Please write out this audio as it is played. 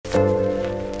Hello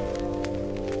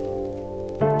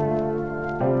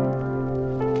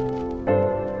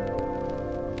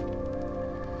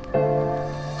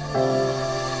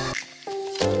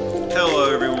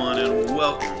everyone and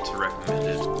welcome to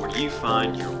Recommended, where you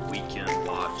find your weekend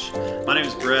watch. My name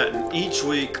is Brett, and each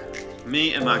week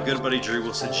me and my good buddy Drew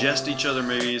will suggest each other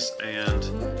movies, and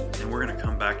we're going to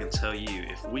come back and tell you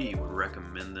if we would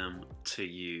recommend them to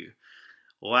you.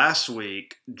 Last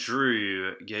week,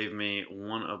 Drew gave me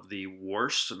one of the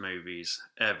worst movies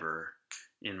ever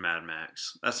in Mad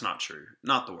Max. That's not true.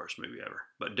 Not the worst movie ever,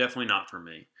 but definitely not for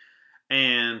me.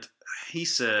 And he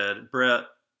said, Brett,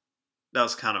 that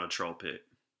was kind of a troll pick.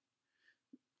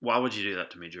 Why would you do that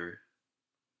to me, Drew?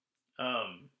 Because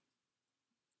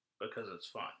it's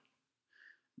fun.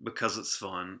 Because it's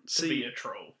fun. To be a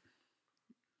troll.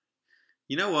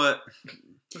 You know what?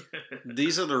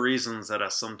 These are the reasons that I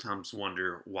sometimes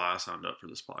wonder why I signed up for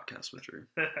this podcast with Drew.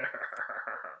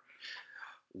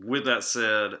 With that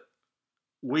said,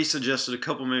 we suggested a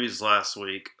couple movies last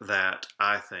week that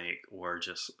I think were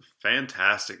just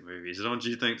fantastic movies. Don't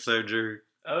you think so, Drew?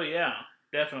 Oh, yeah.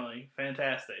 Definitely.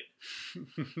 Fantastic.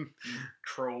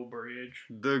 Troll Bridge.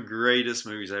 The greatest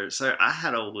movies ever. So I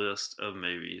had a list of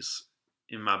movies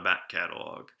in my back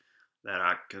catalog that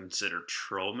I consider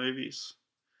troll movies.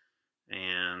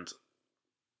 And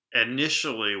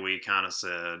initially we kind of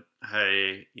said,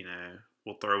 hey,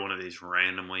 we'll throw one of these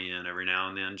randomly in every now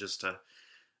and then just to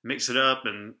mix it up.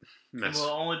 And we'll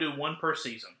only do one per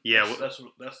season. Yeah. That's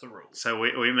the rule. So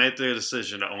we made the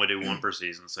decision to only do one per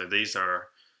season. So these are,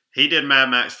 he did Mad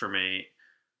Max for me,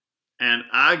 and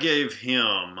I gave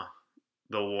him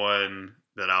the one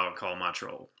that I would call my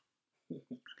troll.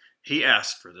 He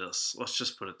asked for this. Let's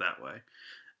just put it that way.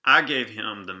 I gave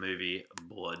him the movie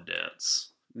Blood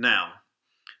Debts. Now,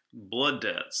 Blood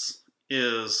Debts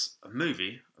is a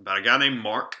movie about a guy named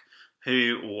Mark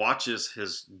who watches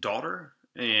his daughter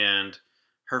and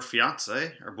her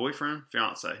fiance, or boyfriend,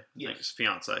 fiance. Yes. I think it's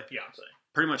fiance. Fiance.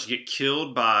 Pretty much get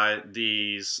killed by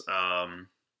these,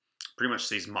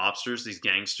 these mobsters, these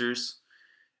gangsters.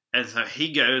 And so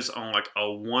he goes on like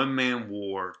a one-man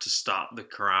war to stop the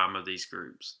crime of these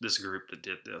groups, this group that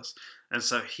did this. And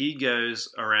so he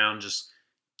goes around just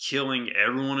killing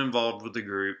everyone involved with the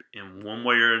group in one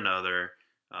way or another,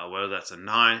 whether that's a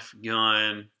knife,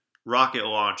 gun, rocket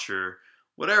launcher,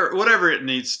 whatever it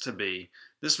needs to be.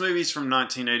 This movie's from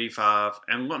 1985,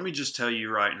 and let me just tell you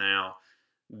right now,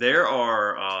 there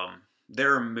are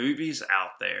movies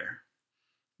out there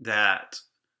that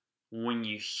when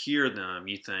you hear them,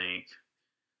 you think,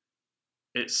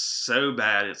 it's so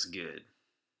bad it's good.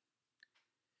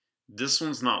 This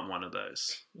one's not one of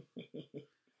those.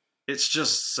 It's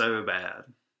just so bad.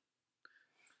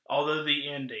 Although the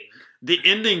ending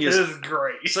is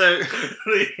great. So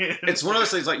it's one of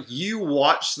those things, like, you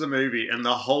watch the movie and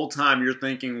the whole time you're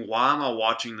thinking, why am I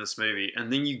watching this movie?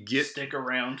 And then you stick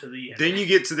around to the end. Then you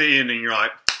get to the ending, you're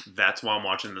like, that's why I'm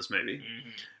watching this movie.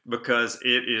 Mm-hmm. Because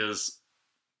it is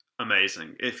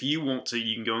amazing. If you want to,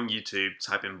 you can go on YouTube,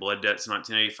 type in Blood Debts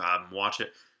 1985 and watch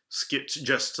it. Skip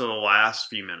just to the last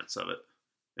few minutes of it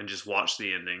and just watch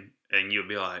the ending. And you'll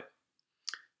be like,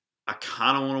 I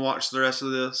kind of want to watch the rest of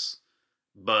this,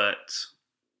 but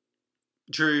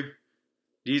Drew,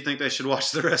 do you think they should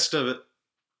watch the rest of it?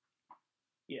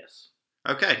 Yes.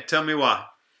 Okay, tell me why.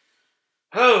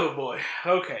 Oh boy.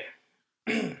 Okay.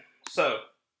 So,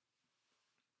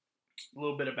 a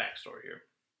little bit of backstory here.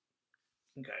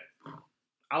 Okay.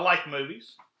 I like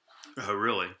movies. Oh,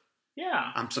 really?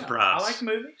 Yeah. I'm surprised. I like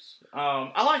movies.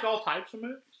 I like all types of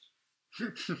movies.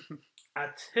 I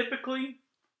typically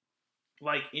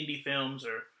like indie films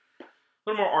or a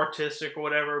little more artistic or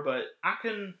whatever, but I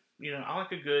can, I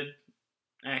like a good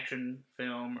action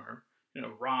film or,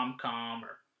 rom-com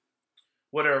or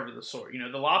whatever the sort.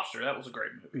 The Lobster, that was a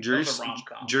great movie. That was a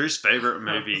rom-com. Drew's favorite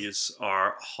movies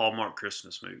are Hallmark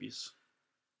Christmas movies.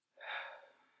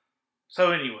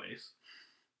 So anyways,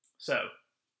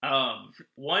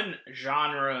 one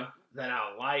genre that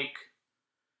I like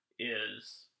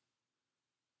is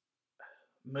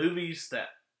movies that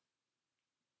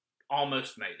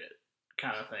almost made it,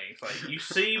 kind of things. Like, you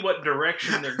see what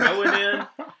direction they're going in,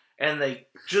 and they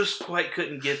just quite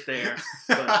couldn't get there.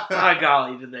 But by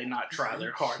golly, did they not try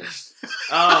their hardest?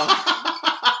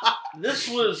 This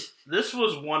was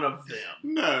one of them.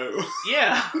 No.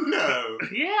 Yeah. No.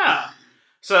 Yeah.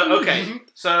 So, okay.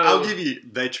 So I'll give you,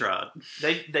 they tried.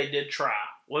 They did try.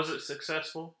 Was it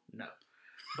successful? No.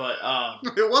 But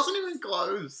it wasn't even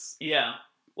close. Yeah.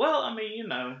 Well, I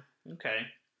mean, okay.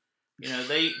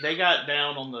 They got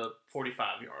down on the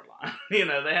 45-yard line. They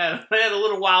had a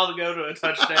little while to go to a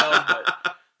touchdown,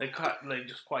 but they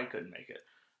just quite couldn't make it.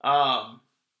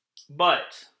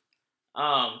 But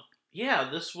yeah,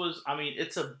 this was. I mean,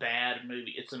 it's a bad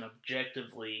movie. It's an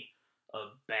objectively a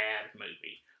bad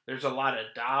movie. There's a lot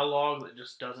of dialogue that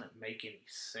just doesn't make any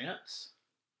sense.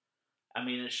 I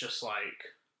mean, it's just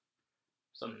like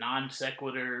some non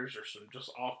sequiturs or some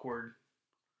just awkward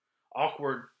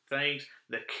things.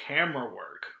 The camera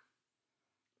work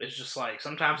is just like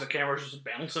sometimes the camera's just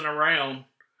bouncing around.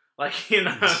 Like, you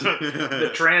know,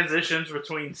 the transitions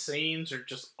between scenes are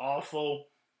just awful.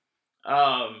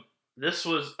 This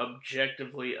was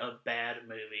objectively a bad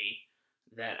movie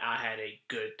that I had a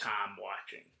good time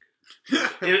watching.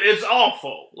 It's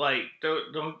awful. Like,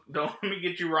 don't let me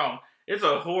get you wrong. It's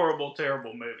a horrible,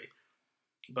 terrible movie.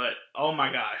 But oh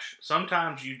my gosh,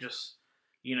 sometimes you just,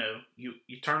 you know, you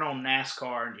turn on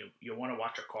NASCAR and you want to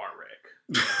watch a car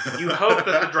wreck. You hope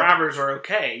that the drivers are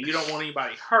okay. You don't want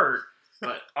anybody hurt.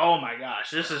 But oh my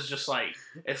gosh, this is just like,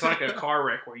 it's like a car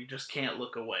wreck where you just can't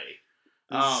look away.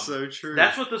 It's so true.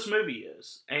 That's what this movie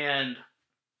is. And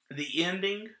the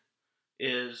ending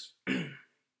is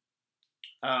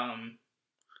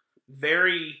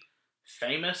very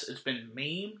famous. It's been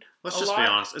memed. Let's just be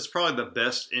honest. It's probably the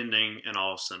best ending in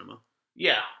all of cinema.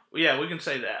 Yeah, we can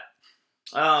say that.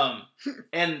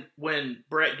 And when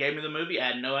Brett gave me the movie, I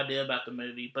had no idea about the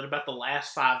movie, but about the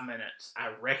last 5 minutes, I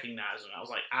recognized it. I was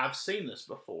like, I've seen this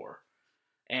before.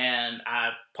 And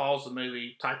I paused the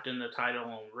movie, typed in the title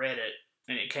on Reddit,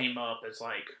 and it came up as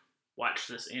like, watch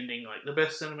this ending, like the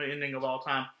best cinema ending of all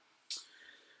time.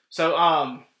 So,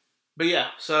 but yeah,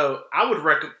 so I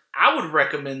would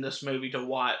recommend this movie to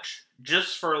watch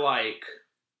just for like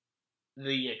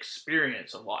the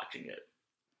experience of watching it.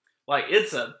 Like,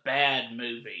 it's a bad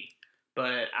movie,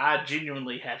 but I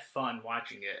genuinely had fun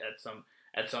watching it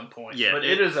at some point. Yeah, but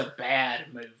it is a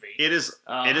bad movie. It is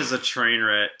a train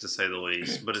wreck, to say the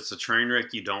least, but it's a train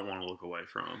wreck you don't want to look away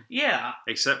from. Yeah.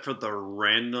 Except for the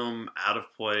random, out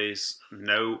of place, I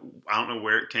don't know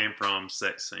where it came from,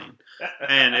 sex scene.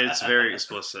 And it's very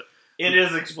explicit. It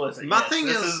is explicit. My thing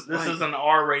is, this is an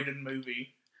R-rated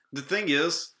movie. The thing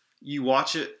is, you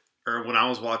watch it, or when I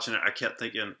was watching it, I kept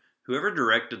thinking, whoever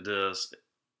directed this,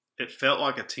 it felt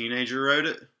like a teenager wrote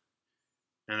it,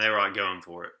 and they were like going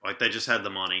for it. Like, they just had the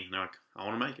money, and they're like, I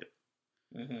want to make it.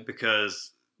 Mm-hmm.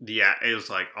 Because it was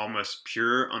like almost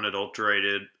pure,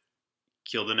 unadulterated,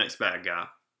 kill the next bad guy,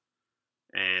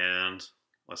 and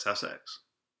let's have sex.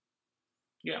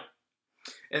 Yeah.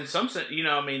 In some sense, you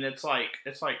know, I mean, it's like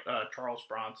Charles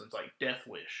Bronson's like Death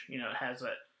Wish. You know,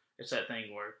 it's that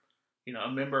thing where, you know,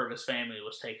 a member of his family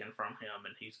was taken from him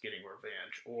and he's getting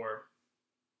revenge. Or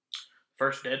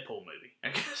first Deadpool movie, I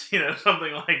guess, you know,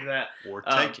 something like that.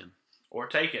 Or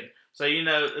Taken. So, you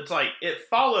know, it's like, it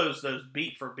follows those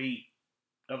beat for beat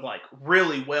of like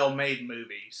really well made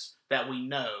movies that we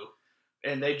know.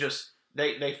 And they just,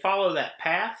 they follow that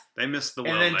path. They missed the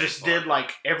well and then just did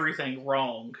like everything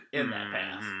wrong in that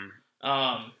path.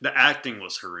 The acting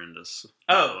was horrendous.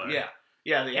 Oh, yeah.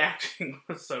 Yeah, the acting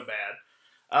was so bad.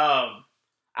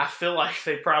 I feel like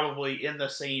they probably, in the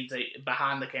scenes,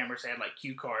 behind the cameras, had like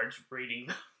cue cards reading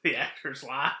the actors'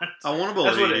 lines. I want to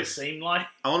believe. That's what it seemed like.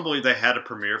 I want to believe they had a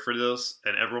premiere for this,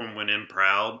 and everyone went in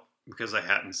proud because they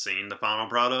hadn't seen the final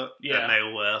product. Yeah. And they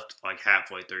left like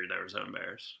halfway through. They were so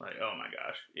embarrassed. Like, oh my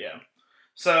gosh. Yeah.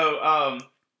 So I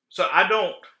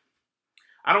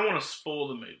don't want to spoil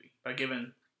the movie by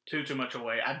giving too much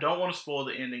away. I don't want to spoil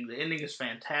the ending. The ending is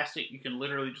fantastic. You can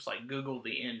literally just like Google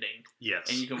the ending. Yes.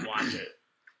 And you can watch it.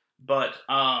 But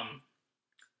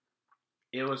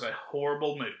it was a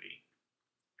horrible movie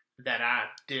that I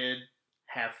did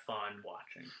have fun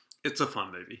watching. It's a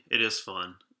fun movie. It is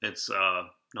fun. It's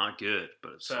not good,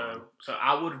 but it's fun. So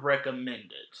I would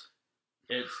recommend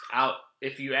it.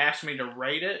 If you ask me to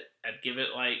rate it, I'd give it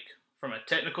like, from a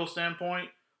technical standpoint,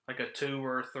 like a 2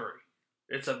 or a 3.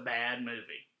 It's a bad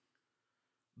movie.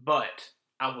 But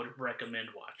I would recommend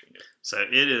watching it. So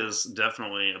it is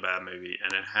definitely a bad movie,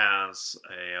 and it has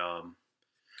a...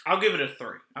 I'll give it a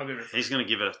 3. He's going to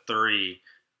give it a 3.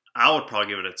 I would probably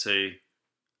give it a 2.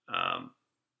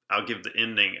 I'll give the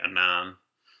ending a 9.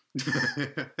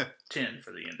 10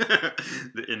 for the ending.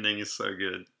 The ending is so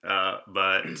good.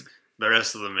 But the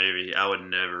rest of the movie, I would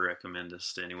never recommend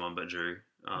this to anyone but Drew.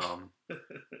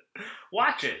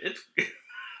 Watch it.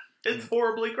 It's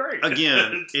horribly great.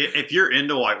 Again, if you're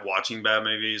into like watching bad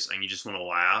movies and you just want to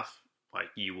laugh, like,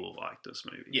 you will like this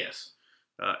movie. Yes.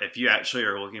 If you actually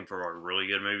are looking for a really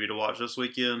good movie to watch this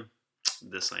weekend,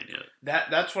 this ain't it.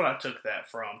 That's what I took that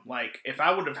from. Like, if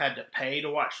I would have had to pay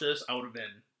to watch this, I would have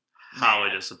been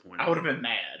highly disappointed. I would have been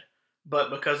mad.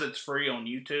 But because it's free on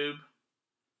YouTube,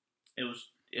 it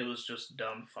it was just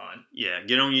dumb fun. Yeah,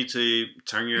 get on YouTube,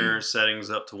 turn your settings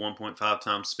up to 1.5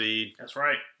 times speed. That's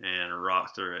right. And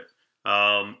rock through it.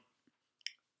 I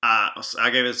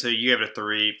gave it a 2. You gave it a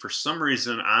 3. For some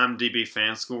reason, IMDb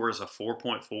fan score is a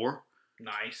 4.4.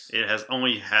 Nice. It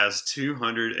only has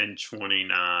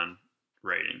 229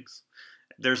 ratings.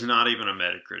 There's not even a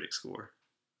Metacritic score.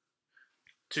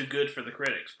 Too good for the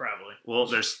critics, probably. Well,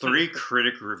 there's 3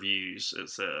 critic reviews, it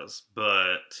says,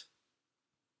 but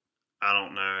I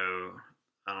don't know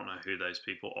who those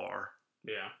people are.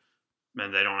 Yeah.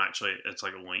 And they don't actually, it's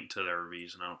like a link to their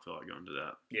reviews, and I don't feel like going to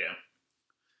that. Yeah.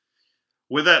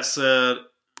 With that said,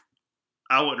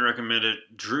 I wouldn't recommend it.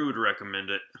 Drew would recommend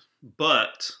it.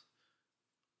 But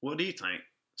what do you think?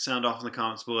 Sound off in the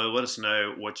comments below. Let us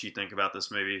know what you think about this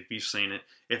movie if you've seen it.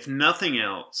 If nothing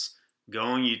else, go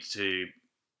on YouTube,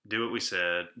 do what we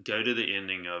said, go to the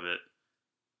ending of it,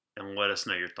 and let us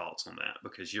know your thoughts on that,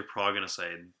 because you're probably going to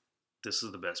say, this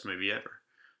is the best movie ever.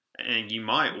 And you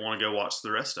might want to go watch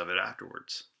the rest of it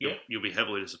afterwards. Yeah. You'll be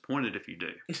heavily disappointed if you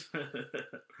do.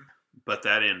 But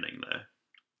that ending, though.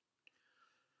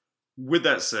 With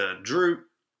that said, Drew,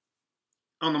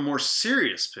 on the more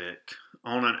serious pick,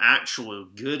 on an actual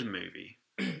good movie,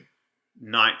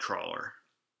 Nightcrawler.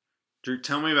 Drew,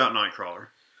 tell me about Nightcrawler.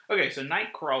 Okay, so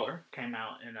Nightcrawler came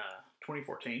out in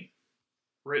 2014,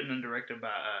 written and directed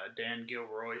by Dan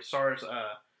Gilroy. Stars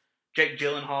Jake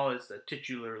Gyllenhaal as the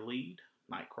titular lead,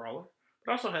 Nightcrawler.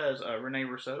 It also has Rene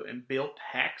Russo and Bill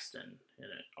Paxton in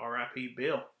it. R.I.P.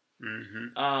 Bill.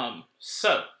 Mm-hmm.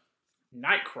 So,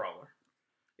 Nightcrawler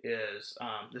is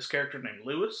this character named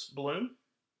Lewis Bloom.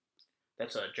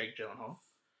 That's Jake Gyllenhaal.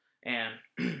 And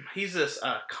he's this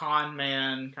con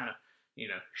man, kind of,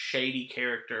 shady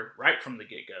character right from the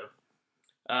get-go.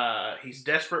 He's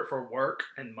desperate for work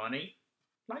and money,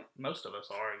 like most of us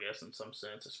are, I guess, in some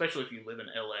sense, especially if you live in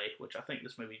L.A., which I think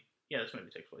this movie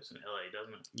takes place in L.A.,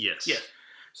 doesn't it? Yes. Yes.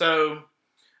 So,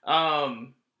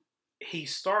 he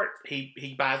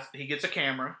gets a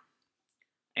camera,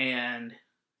 and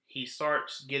he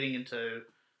starts getting into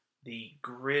the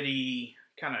gritty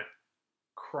kind of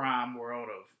crime world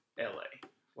of LA.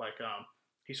 Like,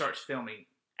 he starts filming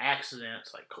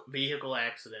accidents, like vehicle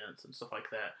accidents and stuff like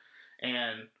that.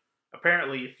 And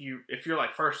apparently, if you're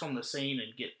like first on the scene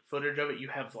and get footage of it, you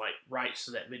have like rights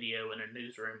to that video, and a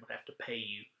newsroom would have to pay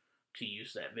you to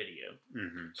use that video.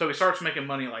 Mm-hmm. So he starts making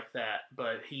money like that.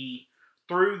 But he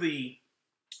through the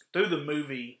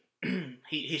movie,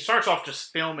 he starts off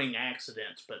just filming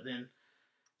accidents, but then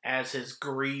as his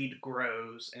greed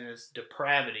grows and his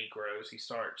depravity grows, he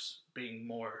starts being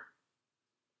more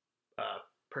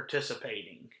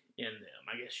participating in them,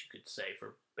 I guess you could say, for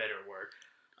a better word.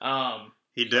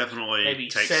 He definitely maybe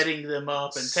setting them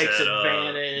up and takes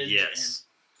advantage. Yes.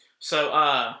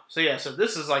 So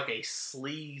this is like a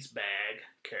sleaze bag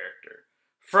character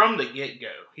from the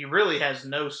get-go. He really has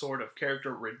no sort of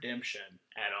character redemption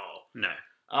at all. No.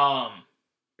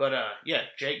 But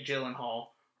Jake Gyllenhaal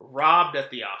robbed at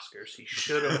the Oscars. He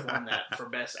should have won that for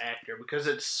Best Actor, because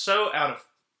it's so out of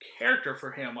character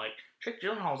for him. Like, Jake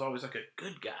Gyllenhaal is always like a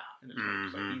good guy in his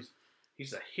movies. Like,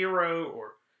 he's a hero,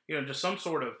 or just some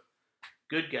sort of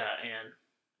good guy. And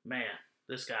man,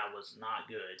 this guy was not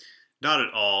good. Not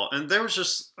at all. And there was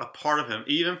just a part of him,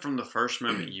 even from the first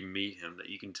moment you meet him, that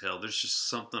you can tell there's just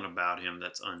something about him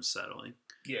that's unsettling.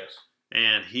 Yes.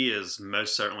 And he is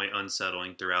most certainly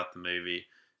unsettling throughout the movie.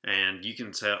 And you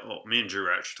can tell, me and Drew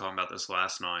were actually talking about this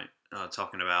last night,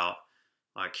 talking about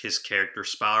like his character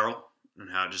spiral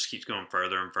and how it just keeps going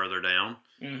further and further down.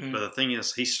 Mm-hmm. But the thing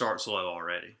is, he starts low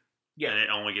already. Yeah. And it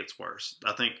only gets worse.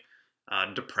 I think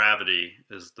depravity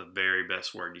is the very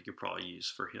best word you could probably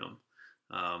use for him.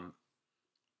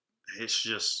 It's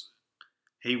just,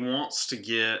 he wants to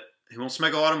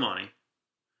make a lot of money,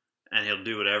 and he'll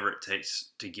do whatever it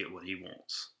takes to get what he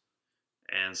wants.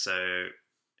 And so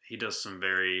he does some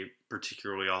very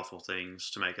particularly awful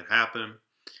things to make it happen.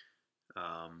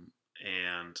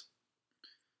 And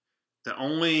the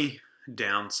only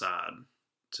downside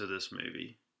to this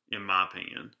movie, in my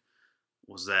opinion,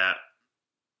 was that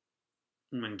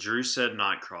when Drew said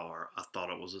Nightcrawler, I thought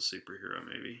it was a superhero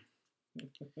movie.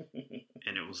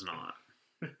 And it was not.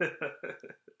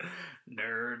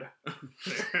 Nerd.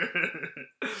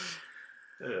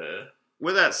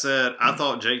 With that said, I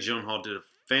thought Jake Gyllenhaal did a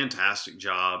fantastic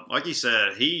job. Like you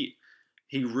said, he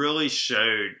really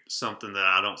showed something that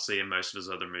I don't see in most of his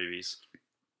other movies.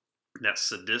 That's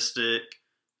sadistic.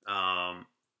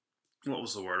 What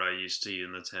was the word I used to use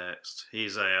in the text?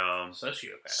 He's a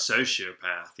sociopath.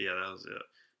 Sociopath. Yeah, that was it.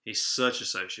 He's such a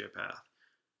sociopath.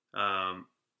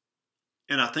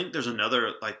 And I think there's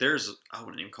another, I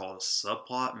wouldn't even call it a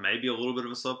subplot, maybe a little bit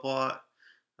of a subplot,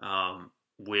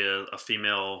 with a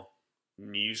female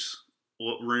news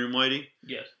room lady.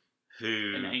 Yes.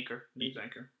 Who an anchor, news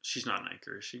anchor. She's not an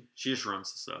anchor, is she? She just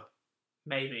runs the stuff.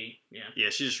 Maybe, yeah. Yeah,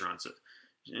 she just runs it,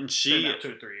 and It's she been about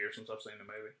 2 or 3 years since I've seen the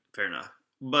movie. fair enough.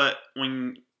 But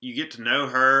when you get to know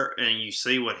her and you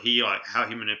see what he like, how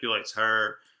he manipulates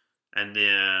her, and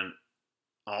then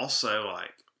also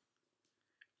like,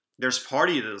 there's part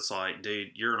of you that's like,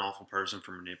 dude, you're an awful person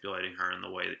for manipulating her in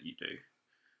the way that you do.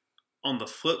 On the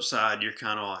flip side, you're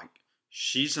kind of like,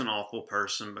 she's an awful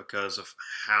person because of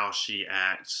how she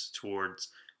acts towards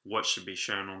what should be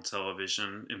shown on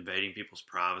television, invading people's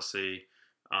privacy.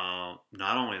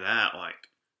 Not only that, like,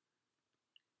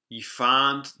 you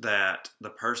find that the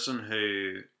person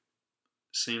who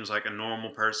seems like a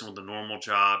normal person with a normal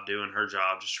job, doing her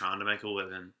job, just trying to make a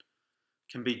living,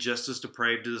 can be just as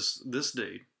depraved as this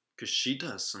dude, because she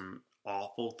does some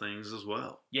awful things as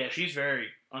well. Yeah, she's very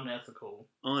unethical.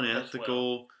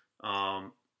 Unethical.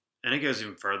 And it goes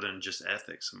even further than just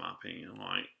ethics, in my opinion.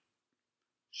 Like,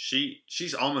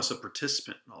 she's almost a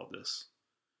participant in all this.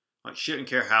 Like, she doesn't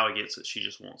care how he gets it. She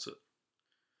just wants it.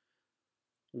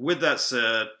 With that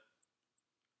said,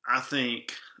 I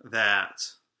think that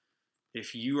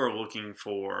if you are looking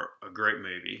for a great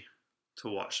movie to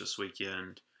watch this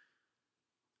weekend,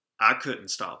 I couldn't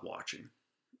stop watching.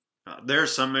 There are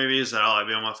some movies that I'll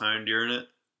be on my phone during it.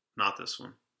 Not this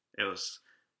one. It was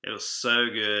so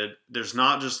good. There's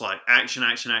not just like action.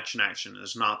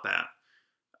 There's not that.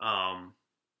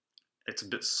 It's a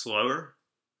bit slower,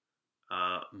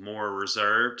 more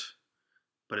reserved,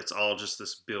 but it's all just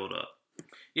this build up.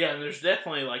 Yeah, and there's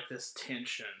definitely like this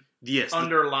tension. Yes,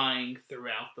 underlying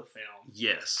throughout the film.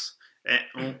 Yes,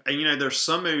 and you know, there's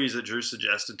some movies that Drew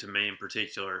suggested to me in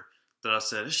particular that I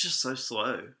said it's just so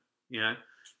slow. You know,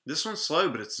 this one's slow,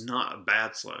 but it's not a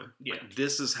bad slow. Yeah. Like,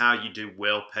 this is how you do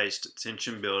well-paced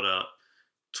tension build up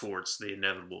towards the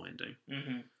inevitable ending.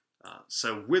 Mm-hmm.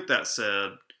 So with that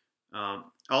said, I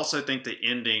also think the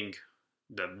ending,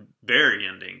 the very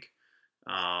ending,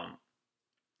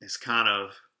 is kind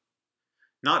of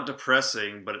not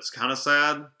depressing, but it's kind of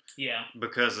sad. Yeah.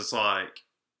 Because it's like,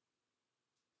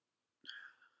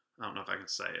 I don't know if I can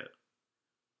say it.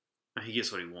 He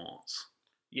gets what he wants.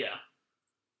 Yeah.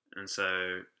 And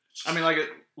so, I mean, like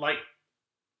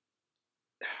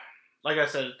I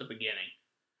said at the beginning,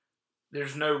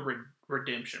 there's no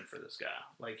redemption for this guy.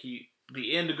 Like,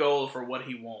 the end goal for what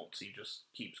he wants, he just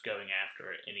keeps going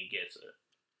after it, and he gets it.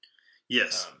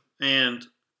 Yes. And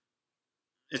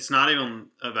it's not even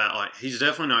about, like, he's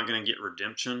definitely not going to get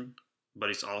redemption, but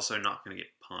he's also not going to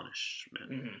get punishment.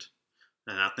 Mm-hmm.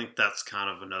 And I think that's kind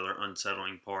of another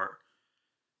unsettling part.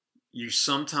 You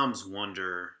sometimes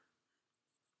wonder,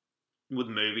 with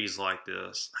movies like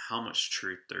this, how much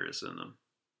truth there is in them.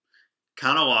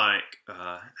 Kind of like,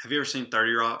 have you ever seen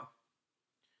 30 Rock?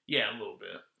 Yeah, a little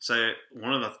bit. So,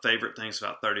 one of the favorite things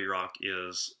about 30 Rock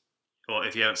is, well,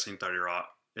 if you haven't seen 30 Rock,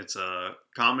 it's a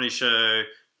comedy show,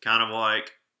 kind of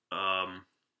like,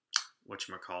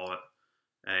 whatchamacallit,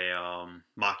 a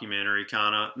mockumentary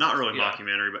kind of, not really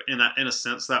mockumentary, but in a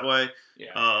sense that way.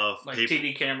 Yeah. Of like people,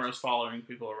 TV cameras following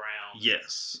people around.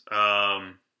 Yes.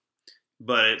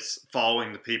 But it's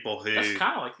following the people who... That's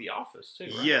kind of like The Office, too,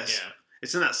 right? Yes. Yeah.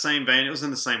 It's in that same vein. It was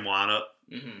in the same lineup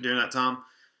during that time.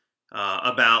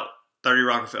 About 30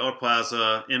 Rockefeller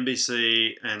Plaza,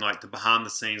 NBC, and like the behind the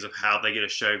scenes of how they get a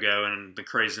show going and the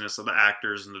craziness of the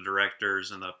actors and the directors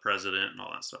and the president and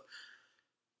all that stuff.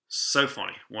 So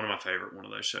funny. One of my favorite one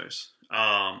of those shows.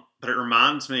 But it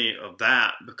reminds me of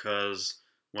that because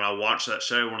when I watch that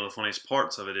show, one of the funniest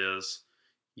parts of it is,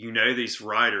 you know, these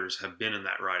writers have been in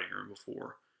that writing room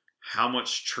before. How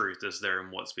much truth is there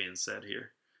in what's being said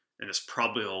here? And it's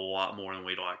probably a lot more than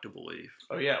we'd like to believe.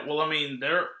 Oh yeah. Well, I mean,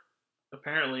 there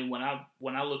apparently when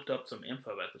I looked up some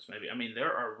info about this movie, I mean,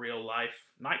 there are real life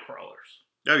night crawlers.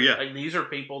 Oh yeah. Like, these are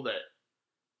people that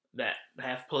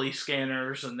have police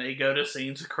scanners and they go to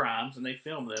scenes of crimes and they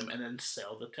film them and then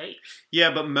sell the tapes.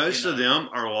 Yeah, but most of them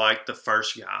are like the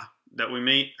first guy that we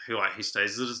meet who, like, he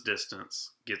stays at his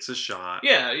distance, gets his shot.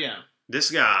 Yeah, yeah.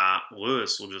 This guy,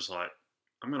 Lewis, will just like,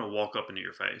 I'm going to walk up into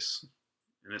your face.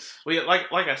 And it's... Well, yeah,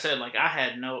 like I said, like,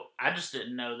 I just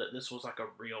didn't know that this was like a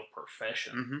real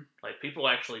profession. Mm-hmm. Like, people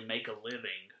actually make a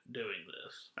living doing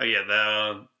this. Oh yeah,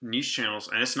 the news channels,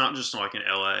 and it's not just like in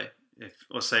LA.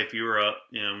 Let's say if you were up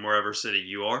in wherever city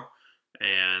you are,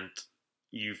 and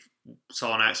you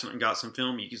saw an accident and got some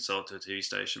film, you could sell it to a TV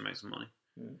station, make some money.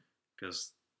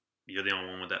 Because you're the only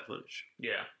one with that footage.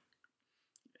 Yeah.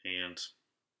 And,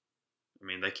 I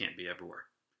mean, they can't be everywhere.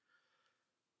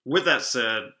 With that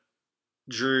said,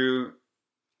 Drew,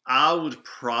 I would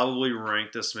probably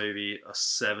rank this movie a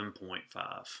 7.5.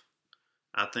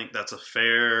 I think that's a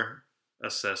fair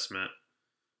assessment.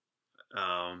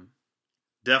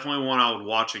 Definitely one I would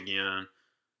watch again,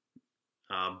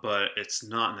 but it's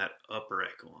not in that upper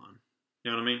echelon.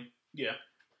 You know what I mean? Yeah.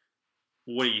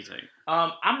 What do you think?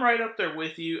 I'm right up there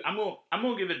with you. I'm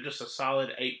gonna give it just a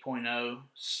solid 8.0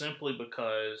 simply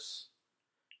because,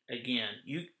 again,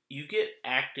 you get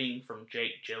acting from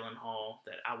Jake Gyllenhaal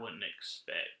that I wouldn't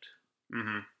expect.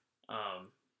 Mm-hmm.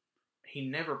 He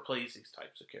never plays these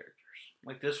types of characters.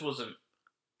 Like this wasn't.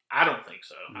 I don't think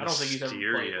so. I don't think he's ever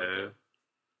played like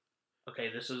okay,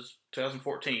 this is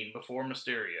 2014 before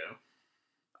Mysterio.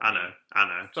 I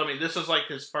know. So I mean, this is like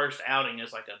his first outing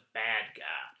as like a bad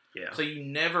guy. Yeah. So you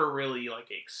never really like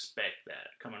expect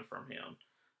that coming from him.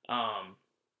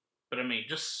 But I mean,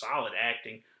 just solid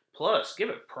acting. Plus, give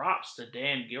it props to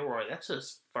Dan Gilroy. That's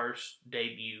his first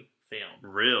debut film.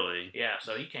 Really? Yeah,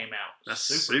 so he came out That's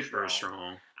super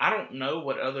strong. I don't know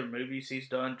what other movies he's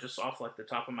done just off like the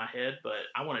top of my head, but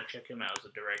I want to check him out as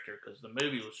a director because the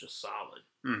movie was just solid.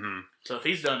 Mm-hmm. So if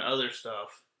he's done other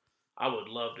stuff, I would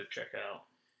love to check out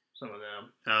some of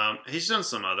them. He's done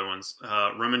some other ones.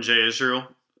 Roman J. Israel,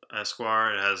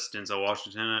 Esquire. It has Denzel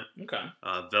Washington in it. Okay.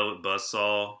 Velvet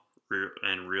Buzzsaw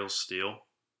and Real Steel.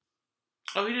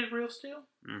 Oh, he did Real Steel?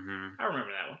 Mm-hmm. I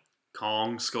remember that one.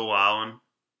 Kong, Skull Island.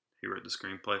 He wrote the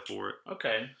screenplay for it.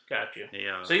 Okay, got you.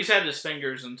 Yeah. So he's had his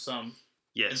fingers in some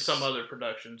other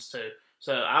productions too.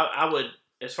 So I would,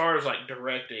 as far as like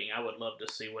directing, I would love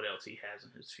to see what else he has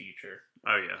in his future.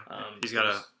 Oh yeah, he's got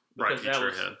a bright future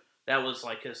ahead. That was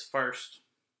like his first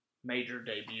major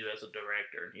debut as a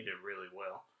director, and he did really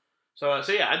well.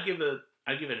 So yeah, I'd give it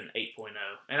an 8.0,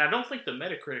 and I don't think the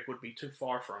Metacritic would be too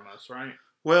far from us, right?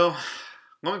 Well,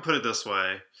 let me put it this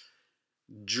way,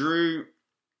 Drew.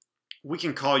 We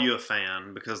can call you a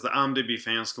fan because the IMDb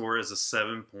fan score is a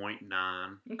 7.9.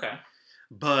 Okay.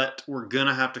 But we're going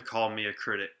to have to call me a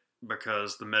critic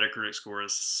because the Metacritic score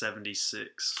is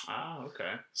 76. Ah,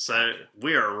 okay. So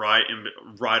we are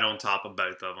right on top of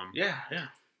both of them. Yeah.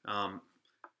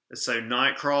 So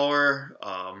Nightcrawler,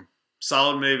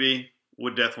 solid movie,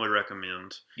 would definitely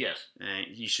recommend. Yes. And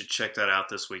you should check that out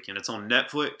this weekend. It's on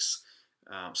Netflix.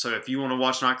 So if you want to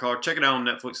watch Nightcrawler, check it out on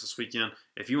Netflix this weekend.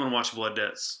 If you want to watch Blood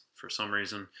Debts, for some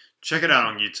reason, check it out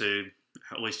on YouTube.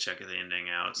 At least check the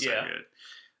ending out. It's so good.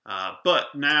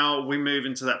 But now we move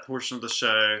into that portion of the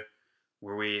show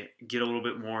where we get a little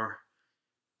bit more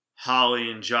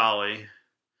holly and jolly.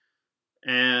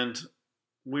 And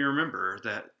we remember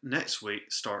that next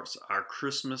week starts our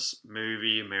Christmas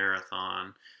movie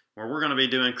marathon, where we're going to be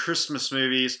doing Christmas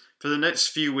movies for the next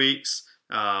few weeks,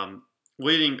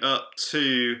 leading up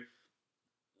to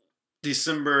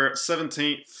December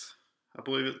 17th. I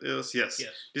believe it is. Yes.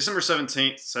 December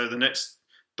 17th. So the next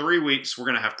 3 weeks, we're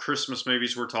going to have Christmas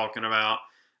movies we're talking about.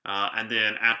 And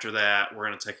then after that, we're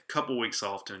going to take a couple weeks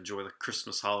off to enjoy the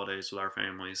Christmas holidays with our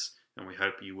families. And we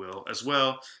hope you will as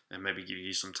well. And maybe give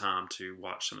you some time to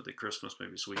watch some of the Christmas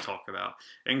movies we talk about,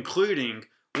 including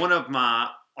one of my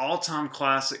all-time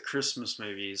classic Christmas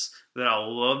movies that I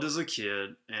loved as a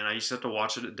kid. And I used to have to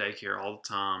watch it at daycare all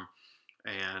the time.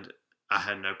 And I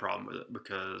had no problem with it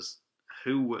because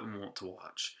who wouldn't want to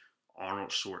watch Arnold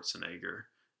Schwarzenegger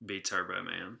be Turbo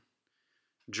Man?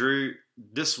 Drew,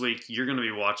 this week you're going to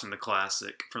be watching the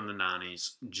classic from the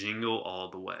 90s, Jingle All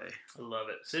the Way. I love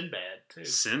it. Sinbad, too.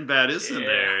 Sinbad is in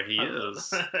there. He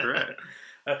is. Correct.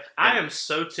 I am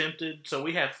so tempted. So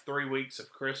we have 3 weeks of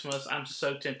Christmas. I'm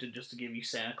so tempted just to give you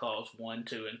Santa Claus 1,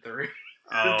 2, and 3.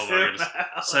 Oh, my goodness.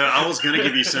 So I was going to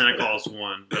give you Santa Claus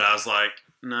 1, but I was like,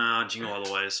 nah, Jingle All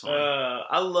the Way is fine.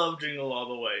 I love Jingle All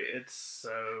the Way. It's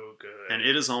so good. And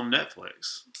it is on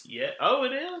Netflix. Yeah. Oh,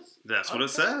 it is? That's what it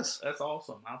says. That's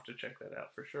awesome. I'll have to check that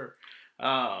out for sure.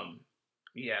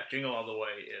 Yeah, Jingle All the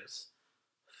Way is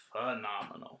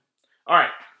phenomenal. All right.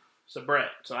 So, Brett,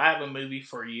 I have a movie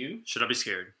for you. Should I be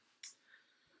scared?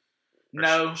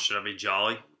 No. Should I be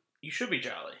jolly? You should be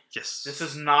jolly. Yes. This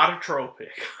is not a troll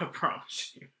pick, I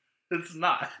promise you. It's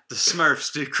not. The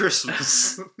Smurfs do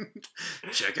Christmas.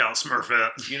 Check out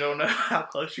Smurfette. You don't know how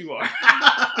close you are.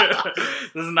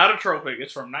 This is not a troll pick.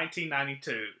 It's from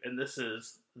 1992, and this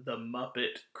is The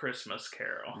Muppet Christmas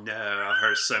Carol. No, I've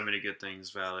heard so many good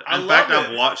things about it. In fact,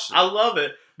 I've watched it. I love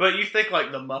it, but you think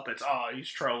like The Muppets, oh, he's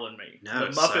trolling me. No,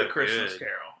 The Muppet so Christmas good.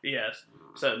 Carol. Yes.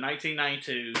 So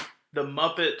 1992, The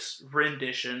Muppets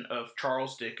rendition of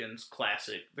Charles Dickens'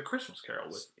 classic, The Christmas Carol,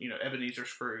 with, Ebenezer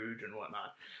Scrooge and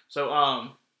whatnot. So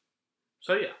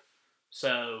yeah.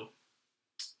 So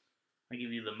I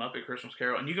give you The Muppet Christmas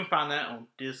Carol, and you can find that on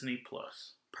Disney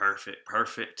Plus.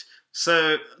 Perfect.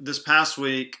 So this past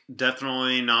week,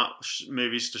 definitely not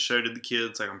movies to show to the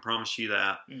kids. I can promise you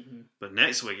that. Mm-hmm. But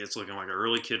next week, it's looking like a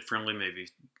really kid-friendly movie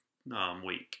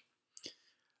week.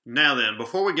 Now then,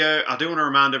 before we go, I do want to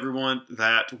remind everyone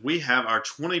that we have our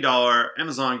 $20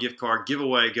 Amazon gift card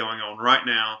giveaway going on right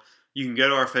now. You can go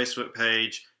to our Facebook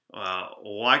page,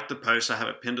 like the post. I have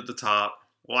it pinned at the top.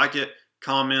 Like it,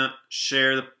 comment,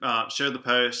 share the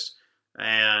post,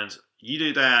 and you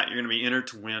do that, you're going to be entered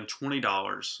to win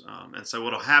 $20. And so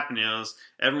what will happen is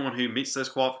everyone who meets those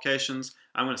qualifications,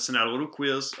 I'm going to send out a little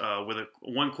quiz with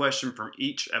one question from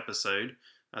each episode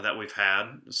that we've had,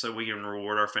 so we can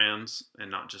reward our fans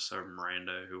and not just some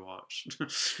rando who watched.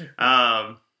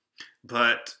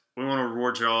 But we want to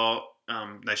reward y'all.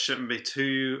 They shouldn't be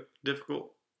too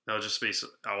difficult. They'll just be,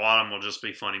 a lot of them will just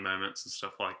be funny moments and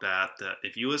stuff like that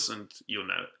if you listen, you'll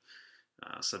know it.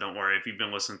 So don't worry, if you've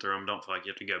been listening through them, don't feel like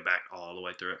you have to go back all the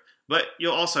way through it. But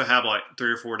you'll also have like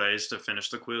 3 or 4 days to finish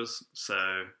the quiz.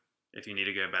 So if you need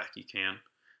to go back, you can.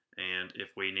 And if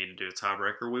we need to do a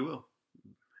tiebreaker, we will.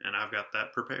 And I've got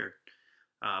that prepared.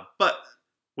 But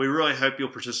we really hope you'll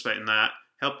participate in that.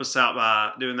 Help us out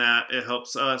by doing that. It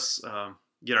helps us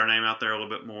get our name out there a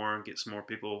little bit more and get some more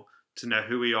people to know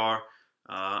who we are.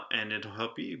 And it'll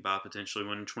help you by potentially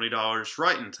winning $20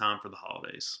 right in time for the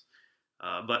holidays.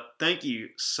 But thank you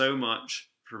so much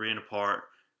for being a part.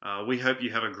 We hope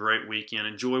you have a great weekend.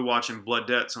 Enjoy watching Blood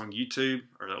Debts on YouTube,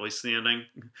 or at least the ending.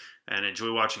 And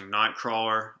enjoy watching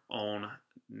Nightcrawler on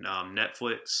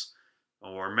Netflix.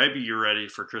 Or maybe you're ready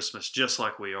for Christmas just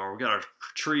like we are. We got our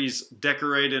trees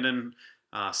decorated and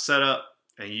set up,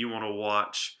 and you want to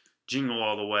watch Jingle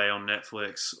All the Way on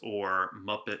Netflix or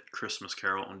Muppet Christmas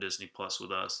Carol on Disney Plus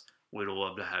with us. We'd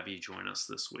love to have you join us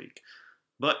this week.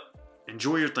 But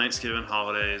enjoy your Thanksgiving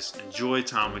holidays. Enjoy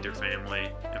time with your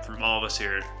family. And from all of us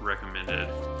here at Recommended,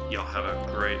 y'all have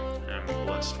a great and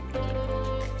blessed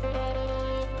weekend.